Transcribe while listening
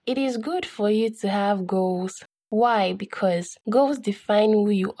It is good for you to have goals. Why? Because goals define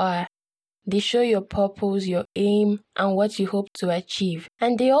who you are. They show your purpose, your aim, and what you hope to achieve.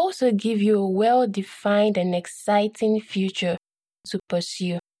 And they also give you a well-defined and exciting future to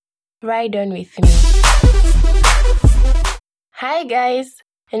pursue. Ride on with me. Hi guys,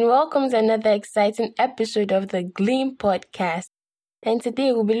 and welcome to another exciting episode of the Gleam podcast. And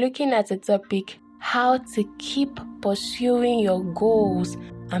today we'll be looking at a topic, how to keep pursuing your goals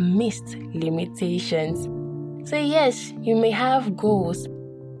amidst limitations. So yes, you may have goals.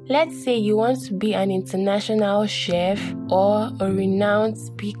 Let's say you want to be an international chef or a renowned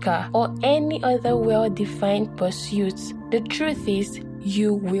speaker or any other well-defined pursuit. The truth is,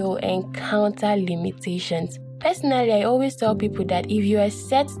 you will encounter limitations. Personally, I always tell people that if you are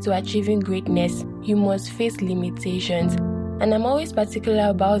set to achieving greatness, you must face limitations. And I'm always particular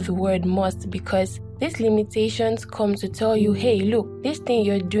about the word must because these limitations come to tell you, hey, look, this thing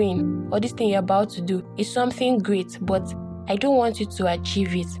you're doing or this thing you're about to do is something great, but I don't want you to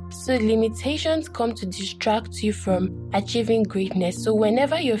achieve it. So limitations come to distract you from achieving greatness. So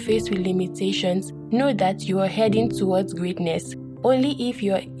whenever you're faced with limitations, know that you are heading towards greatness. Only if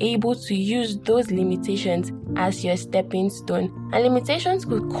you're able to use those limitations as your stepping stone. And limitations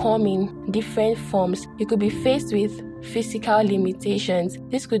could come in different forms. You could be faced with physical limitations.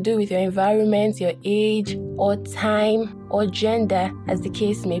 This could do with your environment, your age, or time, or gender, as the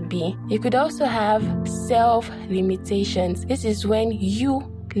case may be. You could also have self-limitations. This is when you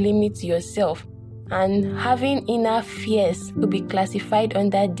limit yourself. And having inner fears could be classified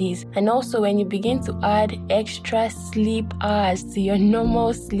under this. And also when you begin to add extra sleep hours to your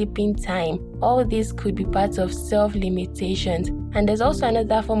normal sleeping time, all this could be part of self-limitations. And there's also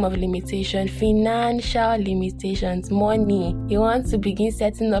another form of limitation, financial limitations, money. You want to begin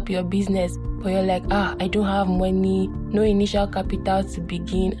setting up your business, but you're like, I don't have money, no initial capital to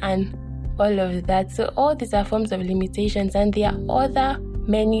begin, and all of that. So all these are forms of limitations, and there are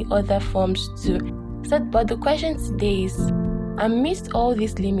many other forms too. But the question today is, amidst all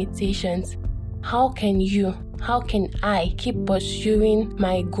these limitations, how can I keep pursuing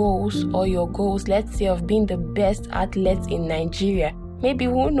my goals or your goals, let's say of being the best athlete in Nigeria? Maybe,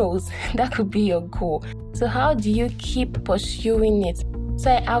 who knows, that could be your goal. So how do you keep pursuing it?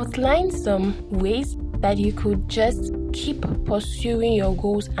 So I outlined some ways that you could just keep pursuing your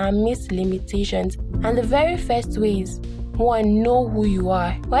goals amidst limitations. And the very first way is, one, know who you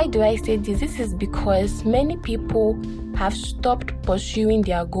are. Why do I say this? This is because many people have stopped pursuing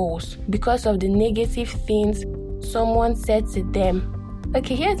their goals because of the negative things someone said to them.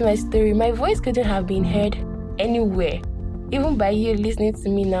 Okay, here's my story. My voice couldn't have been heard anywhere. Even by you listening to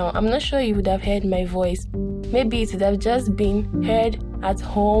me now, I'm not sure you would have heard my voice. Maybe it would have just been heard at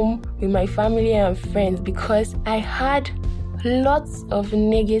home with my family and friends because I had lots of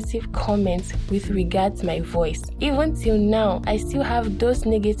negative comments with regard to my voice. Even till now, I still have those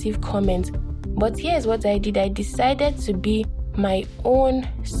negative comments. But here's what I did. I decided to be my own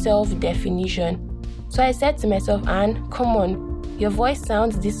self-definition. So I said to myself, Anne, come on, your voice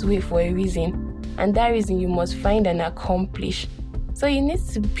sounds this way for a reason. And that reason you must find and accomplish. So you need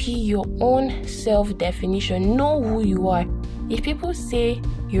to be your own self-definition. Know who you are. If people say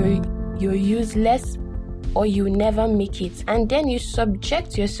you're useless, or you never make it, and then you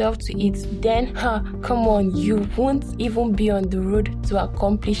subject yourself to it, then come on, you won't even be on the road to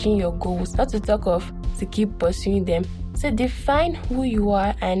accomplishing your goals, not to talk of to keep pursuing them. So define who you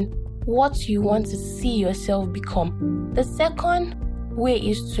are and what you want to see yourself become. The second way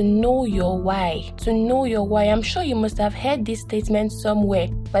is to know your why. To know your why. I'm sure you must have heard this statement somewhere,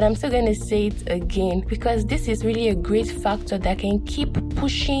 but I'm still going to say it again because this is really a great factor that can keep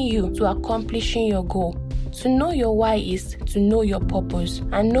pushing you to accomplishing your goal. To know your why is to know your purpose,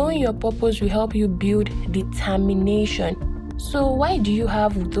 and knowing your purpose will help you build determination. So why do you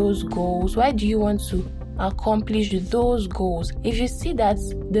have those goals? Why do you want to accomplish those goals? If you see that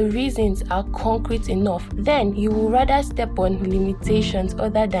the reasons are concrete enough, then you will rather step on limitations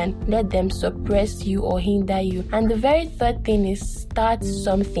other than let them suppress you or hinder you. And the very third thing is start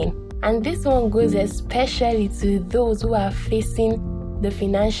something. And this one goes especially to those who are facing the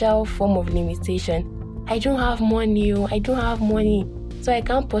financial form of limitation. I don't have money, so I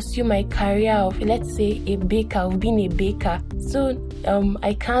can't pursue my career of, let's say, a baker, of being a baker. So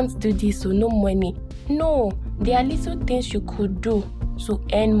I can't do this, so no money. No, there are little things you could do to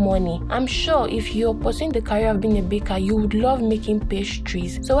earn money. I'm sure if you're pursuing the career of being a baker, you would love making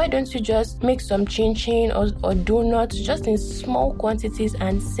pastries. So why don't you just make some chin or donuts just in small quantities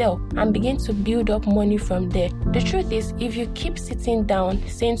and sell and begin to build up money from there? The truth is, if you keep sitting down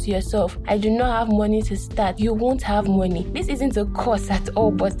saying to yourself, I do not have money to start, you won't have money. This isn't a curse at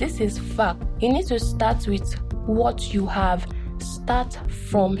all, but this is fact. You need to start with what you have. Start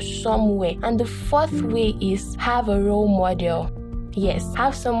from somewhere. And the fourth way is have a role model. Yes,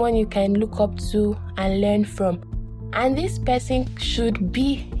 have someone you can look up to and learn from. And this person should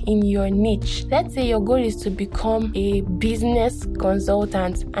be in your niche. Let's say your goal is to become a business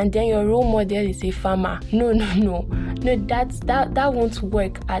consultant and then your role model is a farmer. No, that won't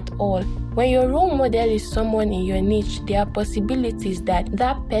work at all. When your role model is someone in your niche, there are possibilities that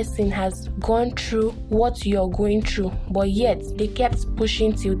person has gone through what you're going through, but yet they kept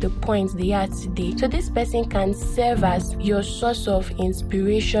pushing till the point they are today. So this person can serve as your source of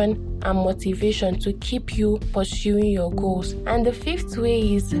inspiration and motivation to keep you pursuing your goals. And the fifth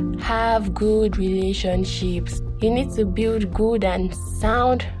way is have good relationships. You need to build good and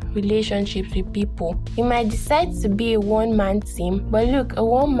sound relationships with people. You might decide to be a one-man team, but look, a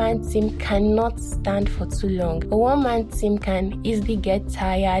one-man team cannot stand for too long. A one-man team can easily get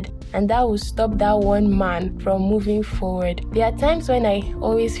tired, and that will stop that one man from moving forward. There are times when I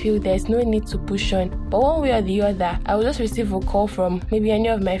always feel there's no need to push on, but one way or the other, I will just receive a call from maybe any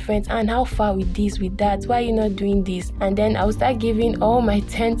of my friends, and how far with this, with that, why are you not doing this? And then I'll start giving all my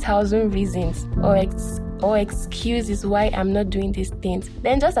 10,000 reasons or excuses why I'm not doing these things.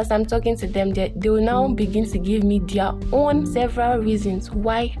 Then just as I'm talking to them, they will now begin to give me their own several reasons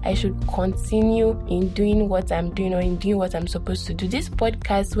why I should continue in doing what I'm doing or in doing what I'm supposed to do. This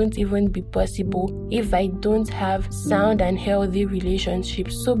podcast won't even be possible if I don't have sound and healthy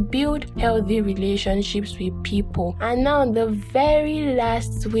relationships. So build healthy relationships with people. And now the very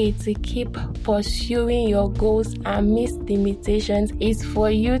last way to keep pursuing your goals amidst limitations is for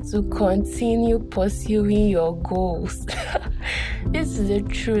you to continue pursuing your goals. This is the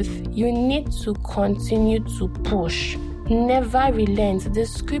truth. You need to continue to push. Never relent. The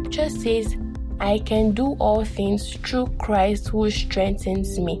scripture says, I can do all things through Christ who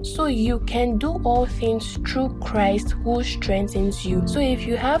strengthens me. So you can do all things through Christ who strengthens you. So if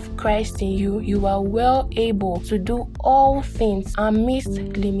you have Christ in you, you are well able to do all things amidst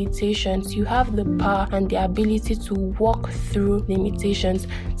limitations. You have the power and the ability to walk through limitations.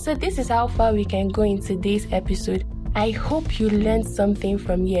 So this is how far we can go in today's episode. I hope you learned something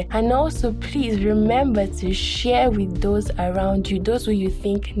from here. And also, please remember to share with those around you, those who you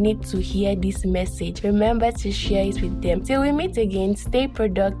think need to hear this message. Remember to share it with them. Till we meet again, stay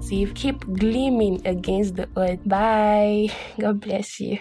productive, keep gleaming against the earth. Bye. God bless you.